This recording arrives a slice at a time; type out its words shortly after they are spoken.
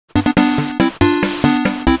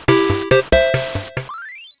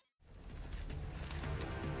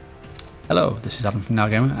Hello, this is Adam from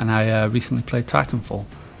NowGamer, and I recently played Titanfall.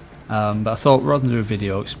 But I thought rather than do a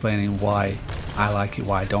video explaining why I like it,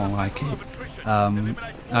 why I don't like it,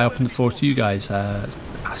 I opened the floor to you guys,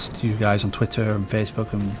 asked you guys on Twitter and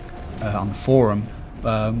Facebook and on the forum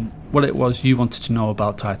what it was you wanted to know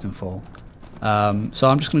about Titanfall. So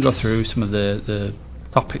I'm just going to go through some of the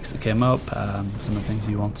topics that came up, some of the things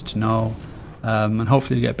you wanted to know, and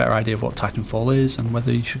hopefully you get a better idea of what Titanfall is and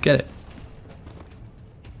whether you should get it.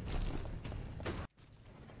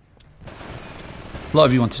 A lot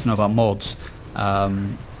of you wanted to know about mods.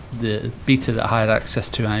 The beta that I had access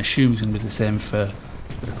to, and I assume is going to be the same for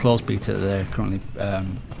the closed beta that they're currently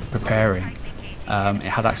preparing. It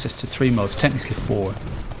had access to 3 mods, technically 4,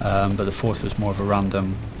 but the 4th was more of a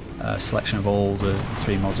random selection of all the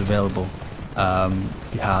 3 mods available.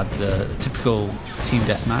 You had the typical team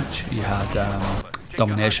deathmatch, you had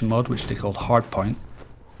domination mode, which they called hardpoint,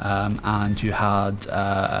 and you had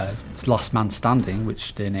last man standing,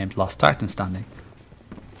 which they named last Titan standing.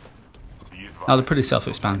 Now they're pretty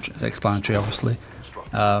self-explanatory, obviously.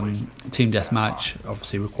 Team deathmatch,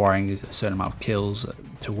 obviously requiring a certain amount of kills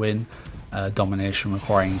to win. Domination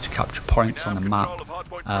requiring you to capture points on the map.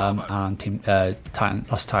 And team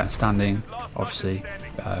last Titan standing, obviously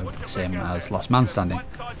same as last man standing.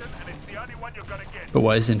 But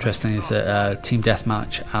what is interesting is that team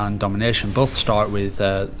deathmatch and domination both start with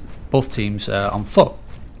both teams on foot,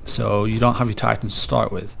 so you don't have your Titans to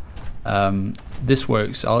start with. This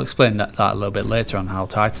works, I'll explain that a little bit later on how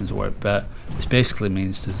Titans work, but this basically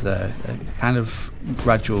means there's a kind of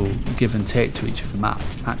gradual give and take to each of the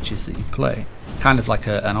matches that you play, kind of like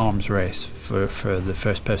an arms race for the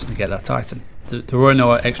first person to get that Titan. There were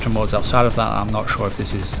no extra modes outside of that. I'm not sure if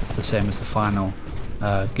this is the same as the final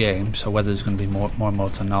game, so whether there's going to be more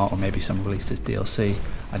modes or not, or maybe some released as DLC,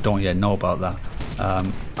 I don't yet know about that.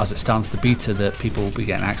 As it stands, the beta that people will be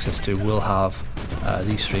getting access to will have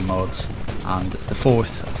these 3 modes, and the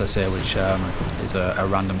 4th, as I say, which is a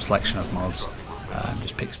random selection of modes,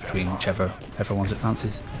 just picks between whichever ones it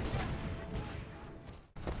fancies.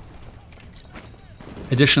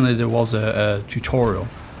 Additionally, there was a tutorial.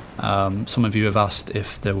 Some of you have asked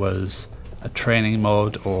if there was a training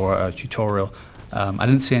mode or a tutorial. I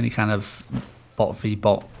didn't see any kind of bot v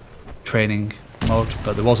bot training mode,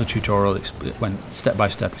 but there was a tutorial that went step by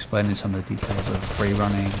step explaining some of the details of free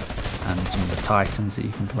running and some of the Titans that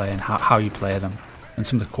you can play and how you play them, and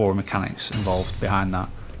some of the core mechanics involved behind that.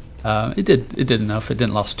 It did enough. It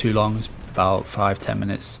didn't last too long. It was about 5-10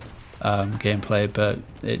 minutes gameplay, but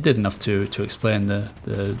it did enough to explain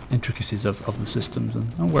the intricacies of the systems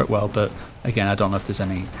and work well. But again, I don't know if there's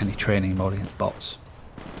any training mode against bots.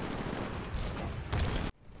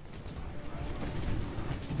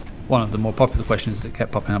 One of the more popular questions that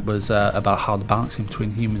kept popping up was about how the balancing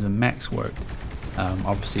between humans and mechs worked.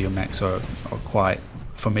 Obviously your mechs are quite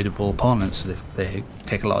formidable opponents. They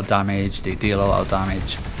take a lot of damage, they deal a lot of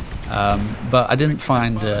damage, but I didn't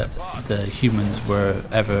find that the humans were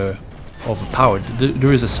ever overpowered.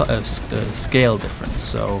 There is a scale difference,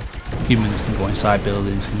 so humans can go inside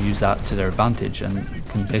buildings, can use that to their advantage, and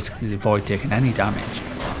can basically avoid taking any damage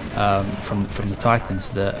from the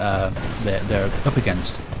Titans that they're up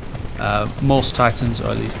against. Most Titans, or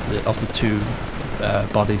at least of the 2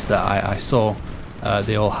 bodies that I saw,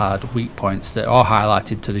 they all had weak points that are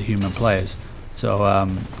highlighted to the human players. So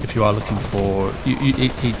if you are looking for,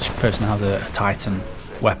 each person has a Titan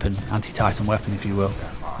weapon, anti-Titan weapon if you will,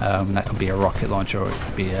 and that could be a rocket launcher, or it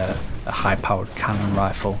could be a high-powered cannon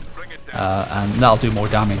rifle, and that'll do more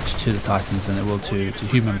damage to the Titans than it will to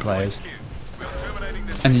human players.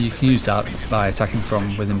 And you can use that by attacking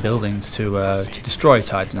from within buildings to destroy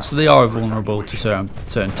Titans. So they are vulnerable to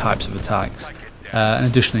certain types of attacks. And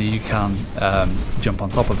additionally, you can jump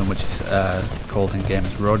on top of them, which is called in game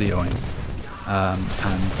as rodeoing.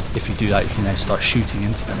 And if you do that, you can then start shooting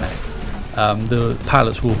into the mech. The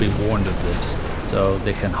pilots will be warned of this, so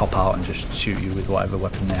they can hop out and just shoot you with whatever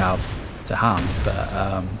weapon they have to hand. But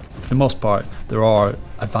for the most part, there are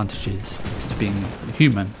advantages to being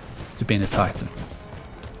human, to being a Titan.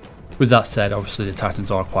 With that said, obviously the Titans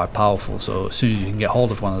are quite powerful, so as soon as you can get hold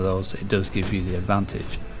of one of those, it does give you the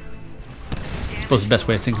advantage. I suppose the best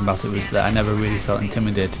way of thinking about it was that I never really felt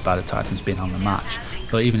intimidated by the Titans being on the match.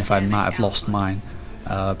 But even if I might have lost mine,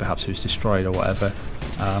 perhaps it was destroyed or whatever,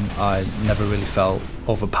 I never really felt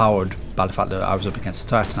overpowered by the fact that I was up against a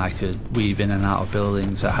Titan. I could weave in and out of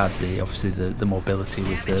buildings. I had obviously the mobility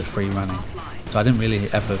with the free running, so I didn't really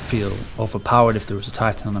ever feel overpowered if there was a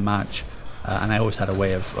Titan on the match. And I always had a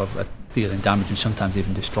way of dealing damage and sometimes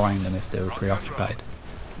even destroying them if they were preoccupied.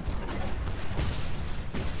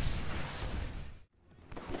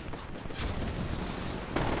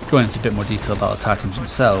 Going into a bit more detail about the Titans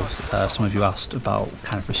themselves, some of you asked about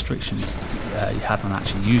kind of restrictions you had on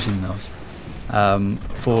actually using those.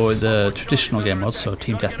 For the traditional game modes, so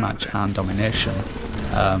Team Deathmatch and Domination,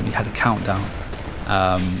 you had a countdown,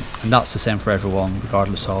 and that's the same for everyone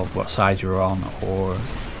regardless of what side you're on or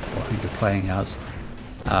who you're playing as.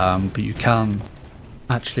 But you can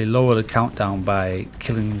actually lower the countdown by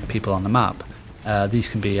killing people on the map. These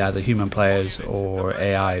can be either human players or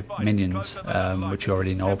AI minions, which you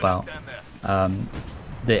already know about.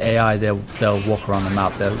 The AI, they'll walk around the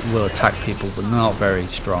map, they will attack people, but they're not very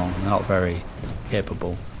strong, they're not very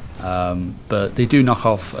capable. But they do knock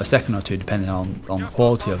off a second or two depending on the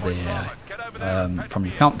quality of the AI from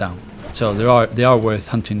your countdown. So they are worth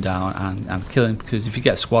hunting down and killing, because if you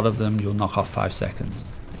get a squad of them, you'll knock off 5 seconds.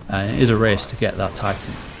 And it is a race to get that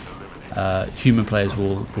Titan. Human players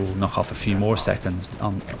will knock off a few more seconds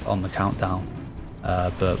on the countdown,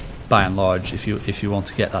 but by and large, if you want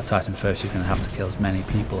to get that Titan first, you're going to have to kill as many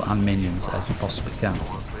people and minions as you possibly can.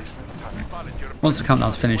 Once the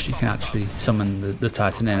countdown's finished, you can actually summon the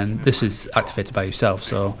Titan in, and this is activated by yourself,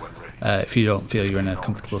 so if you don't feel you're in a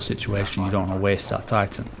comfortable situation, you don't want to waste that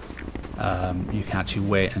Titan, you can actually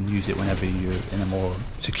wait and use it whenever you're in a more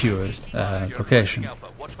secure location.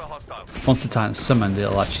 Once the Titan's summoned,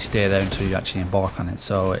 it'll actually stay there until you actually embark on it,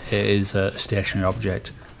 so it is a stationary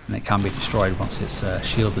object and it can be destroyed once its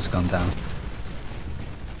shield has gone down.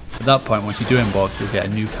 At that point, once you do embark, you'll get a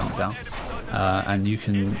new countdown, and you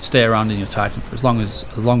can stay around in your Titan for as long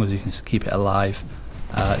as you can keep it alive.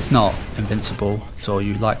 It's not invincible, so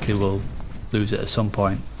you likely will lose it at some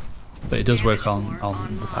point, but it does work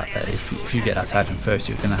on the fact that if you get that Titan first,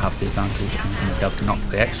 you're going to have the advantage and you're going to be able to knock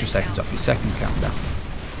the extra seconds off your second countdown.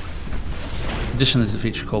 Additionally, there's a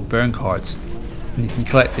feature called burn cards, and you can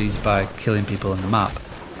collect these by killing people on the map.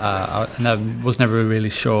 And I was never really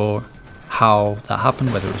sure how that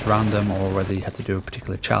happened, whether it was random or whether you had to do a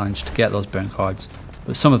particular challenge to get those burn cards,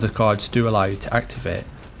 but some of the cards do allow you to activate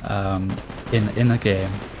in a game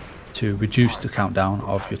to reduce the countdown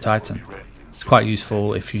of your Titan. It's quite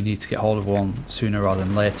useful if you need to get hold of one sooner rather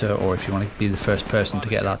than later, or if you want to be the first person to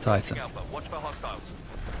get that Titan.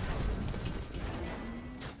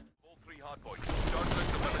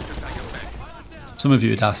 Some of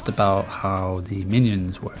you had asked about how the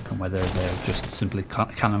minions work and whether they're just simply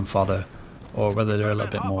cannon fodder or whether they're a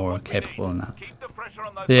little bit more capable than that.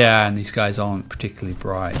 They are, and these guys aren't particularly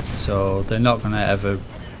bright, so they're not going to ever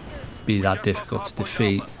be that difficult to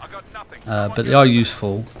defeat. But they are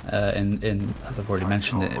useful in as I've already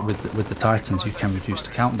mentioned it, with the Titans you can reduce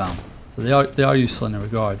the countdown. So they are useful in a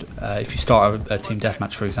regard. If you start a team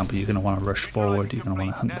deathmatch, for example, you're going to want to rush forward, you're going to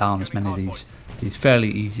want to hunt down as many of these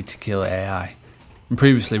fairly easy to kill AI. And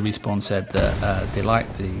previously Respawn said that they like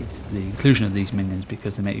the inclusion of these minions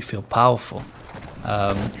because they make you feel powerful.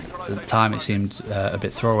 At the time it seemed a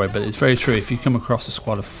bit throwaway, but it's very true. If you come across a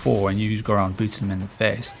squad of 4 and you go around booting them in the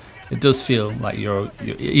face, it does feel like you're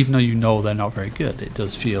even though you know they're not very good, it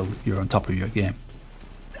does feel you're on top of your game.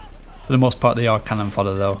 For the most part they are cannon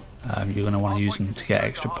fodder though. You're going to want to use them to get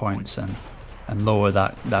extra points and lower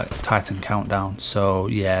that Titan countdown. So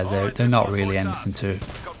yeah, they're not really anything to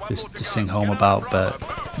sing home about, but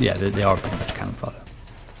yeah, they are pretty much cannon fodder.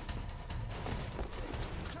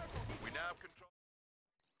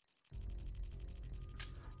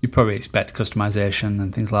 You probably expect customization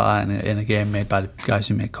and things like that in a game made by the guys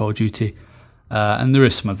who make Call of Duty, and there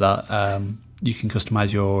is some of that. You can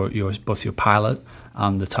customize both your pilot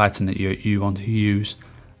and the Titan that you want to use.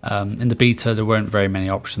 In the beta there weren't very many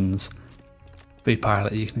options. For your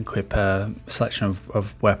pilot you can equip a selection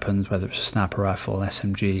of weapons, whether it's a sniper rifle, an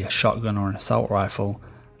SMG, a shotgun or an assault rifle,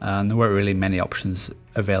 and there weren't really many options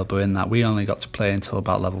available in that. We only got to play until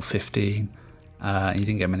about level 15. You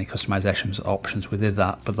didn't get many customization options within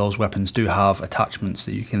that, but those weapons do have attachments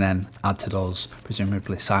that you can then add to those,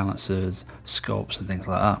 presumably silencers, scopes and things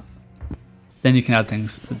like that. Then you can add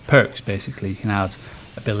perks basically. You can add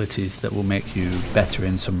abilities that will make you better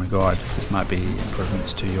in some regard. This might be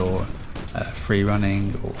improvements to your free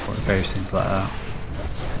running or various things like that.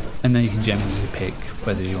 And then you can generally pick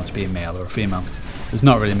whether you want to be a male or a female. There's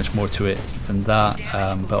not really much more to it than that,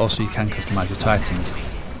 but also you can customize your Titans.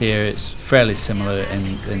 Here it's fairly similar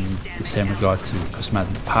in the same regard to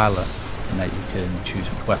customizing the pilot, in that you can choose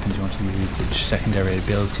which weapons you want to use, which secondary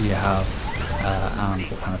ability you have, and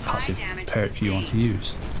what kind of passive perk you want to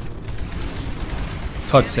use. It's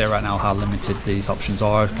hard to say right now how limited these options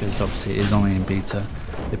are, because obviously it is only in beta.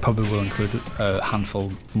 They probably will include a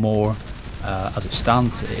handful more. As it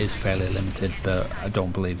stands, it is fairly limited, but I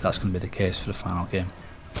don't believe that's going to be the case for the final game.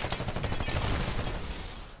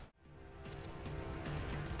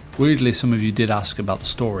 Weirdly, some of you did ask about the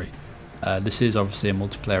story. This is obviously a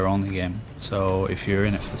multiplayer only game, so if you're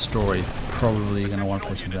in it for the story, probably going to want to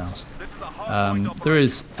play something else. There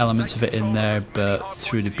is elements of it in there, but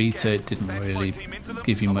through the beta it didn't really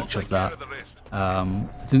give you much of that.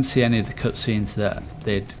 Didn't see any of the cutscenes that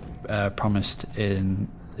they'd promised in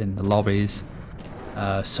the lobbies,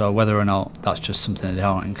 so whether or not that's just something that they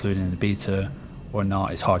aren't including in the beta or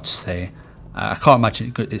not, it's hard to say. I can't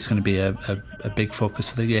imagine it's going to be a big focus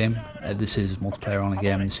for the game. This is a multiplayer only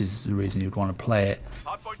game, and this is the reason you'd want to play it.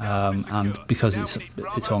 And because it's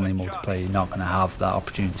only multiplayer, you're not going to have that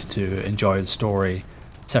opportunity to enjoy the story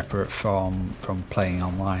separate from playing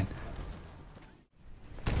online.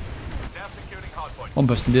 One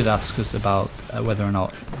person did ask us about whether or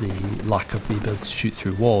not the lack of the ability to shoot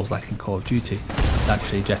through walls like in Call of Duty is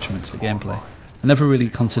actually a detriment to the gameplay. I never really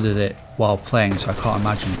considered it while playing, so I can't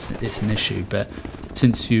imagine it's an issue, but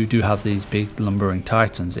since you do have these big lumbering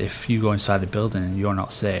titans, if you go inside a building and you're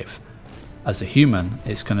not safe, as a human,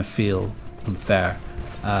 it's going to feel unfair.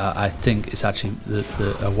 I think it's actually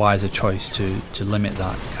a wiser choice to limit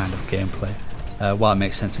that kind of gameplay. While it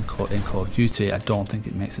makes sense in Call of Duty, I don't think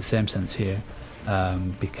it makes the same sense here,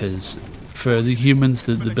 because for the humans,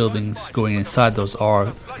 the buildings going inside those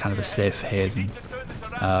are kind of a safe haven.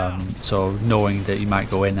 So knowing that you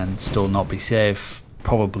might go in and still not be safe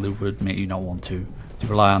probably would make you not want to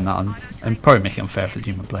rely on that, and probably make it unfair for the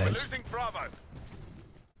human players.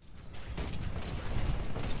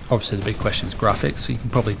 Obviously the big question is graphics, so you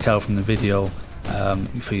can probably tell from the video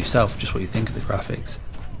for yourself just what you think of the graphics.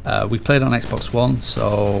 We played on Xbox One,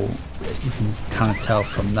 so you can kind of tell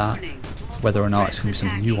from that whether or not it's going to be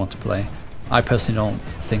something you want to play. I personally don't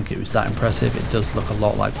think it was that impressive. It does look a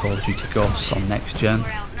lot like Call of Duty Ghosts on next gen,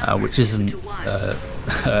 which isn't a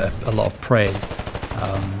lot of praise.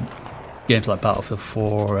 Games like Battlefield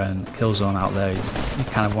 4 and Killzone out there, you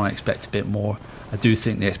kind of want to expect a bit more. I do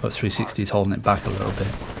think the Xbox 360 is holding it back a little bit.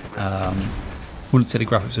 Wouldn't say the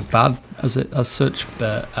graphics are bad as such,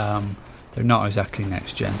 but they're not exactly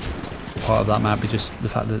next gen. Part of that might be just the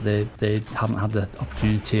fact that they haven't had the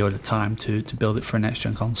opportunity or the time to build it for a next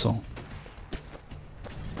gen console.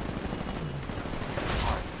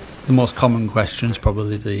 The most common question is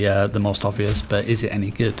probably the most obvious, but is it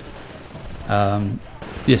any good?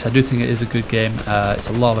 Yes, I do think it is a good game. It's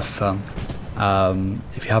a lot of fun.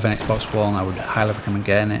 If you have an Xbox One, I would highly recommend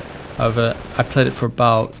getting it. However, I played it for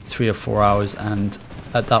about 3 or 4 hours, and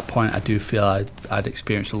at that point I do feel I'd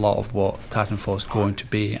experienced a lot of what Titanfall is going to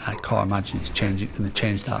be. I can't imagine it's going to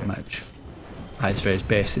change that much. At its very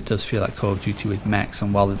base, it does feel like Call of Duty with mechs,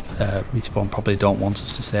 and while Respawn probably don't want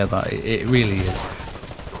us to say that, it really is.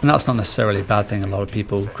 And that's not necessarily a bad thing. A lot of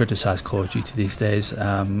people criticise Call of Duty these days,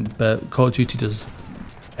 but Call of Duty does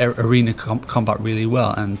arena combat really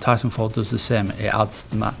well, and Titanfall does the same. It adds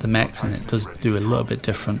the mechs, and it does do a little bit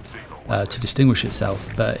different to distinguish itself,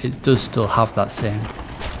 but it does still have that same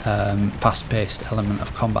fast-paced element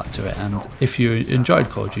of combat to it. And if you enjoyed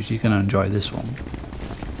Call of Duty, you're going to enjoy this one.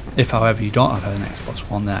 If, however, you don't have an Xbox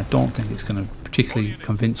One, then I don't think it's going to particularly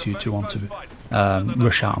convince you to want to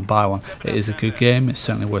rush out and buy one. It is a good game, it's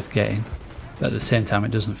certainly worth getting, but at the same time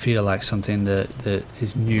it doesn't feel like something that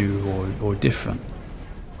is new or different.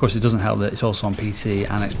 Of course, it doesn't help that it's also on PC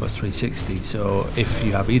and Xbox 360, so if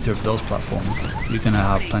you have either of those platforms, you're going to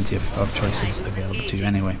have plenty of choices available to you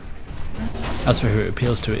anyway. As for who it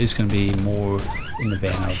appeals to, it is going to be more in the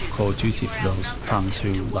vein of Call of Duty for those fans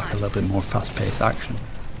who like a little bit more fast-paced action.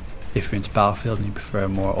 If you're into Battlefield and you prefer a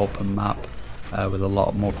more open map with a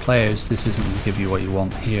lot more players, this isn't going to give you what you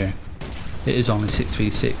want here. It is only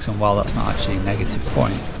 6v6, and while that's not actually a negative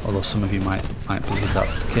point, although some of you might believe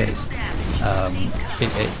that's the case,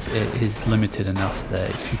 it is limited enough that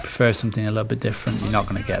if you prefer something a little bit different, you're not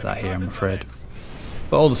going to get that here, I'm afraid.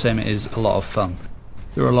 But all the same, it is a lot of fun.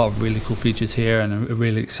 There are a lot of really cool features here, and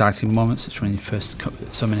really exciting moments, such when you first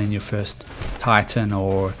summon in your first Titan,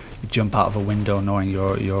 or you jump out of a window knowing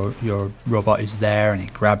your robot is there, and he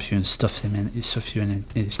grabs you and stuffs you in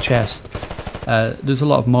his chest. There's a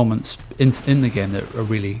lot of moments in the game that are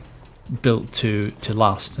really built to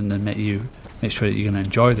last, and then make sure that you're going to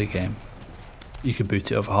enjoy the game. You could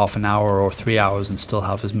boot it over half an hour or 3 hours and still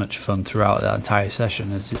have as much fun throughout that entire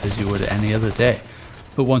session as you would any other day.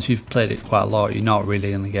 But once you've played it quite a lot, you're not really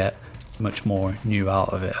going to get much more new out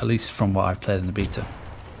of it, at least from what I've played in the beta.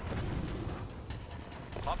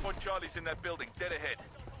 Charlie's in that building, dead ahead.